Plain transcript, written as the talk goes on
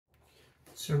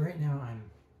So right now I'm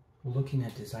looking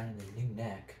at designing the new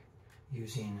neck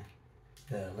using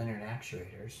the linear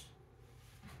actuators.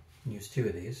 Use two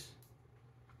of these,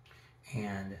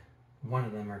 and one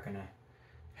of them are going to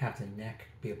have the neck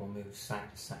be able to move side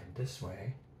to side this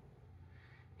way,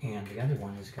 and the other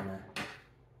one is going to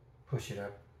push it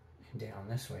up and down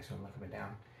this way, so I'm looking up and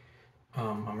down.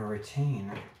 I'm going to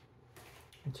retain,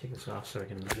 I'll take this off so I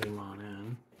can zoom on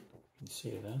in. You can see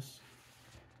this.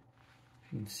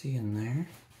 You can see in there.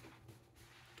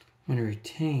 I'm going to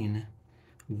retain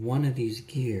one of these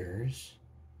gears,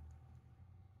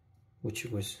 which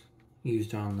was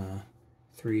used on the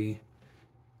three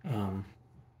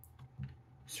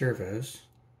servos,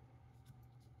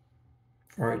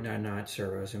 or no, not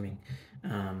servos, I mean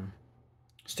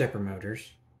stepper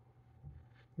motors.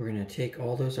 We're going to take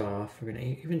all those off. We're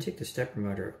going to even take the stepper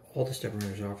motor, all the stepper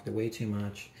motors off. They're way too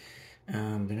much. They're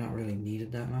not really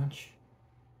needed that much.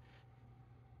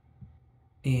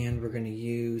 And we're going to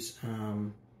use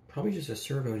probably just a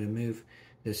servo to move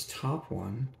this top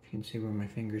one. You can see where my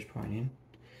finger's pointing,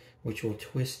 which will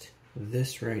twist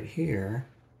this right here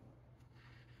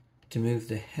to move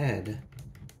the head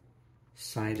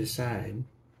side to side.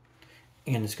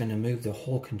 And it's going to move the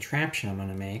whole contraption I'm going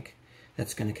to make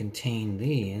that's going to contain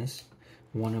these.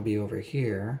 One will be over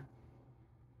here.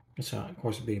 So of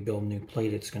course we'll be building a new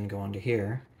plate. It's going to go onto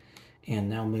here. And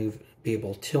now be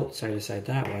able to tilt side to side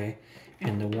that way.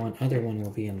 And the other one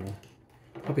will be in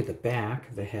probably the back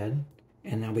of the head.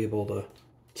 And I'll be able to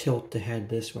tilt the head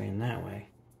this way and that way,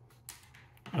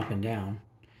 up and down.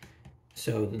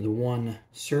 So the one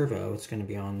servo that's going to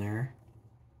be on there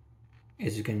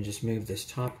is going to just move this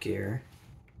top gear,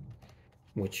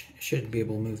 which should be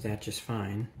able to move that just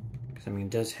fine, because I mean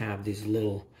it does have these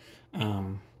little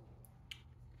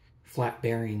flat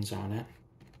bearings on it.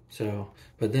 So,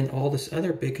 but then all this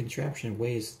other big contraption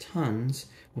weighs tons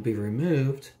will be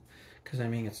removed, because I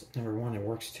mean it's, number one, it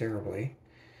works terribly,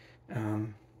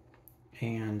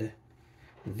 and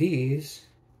these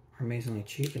are amazingly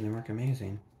cheap and they work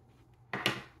amazing.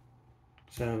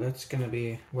 So that's going to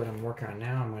be what I'm working on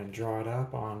now. I'm going to draw it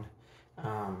up on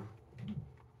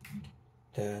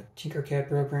the Tinkercad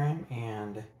program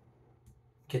and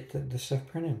get the stuff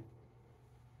printed.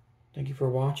 Thank you for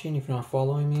watching. If you're not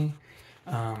following me,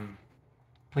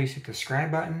 please hit the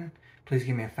subscribe button. Please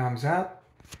give me a thumbs up.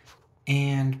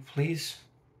 And please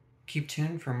keep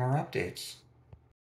tuned for more updates.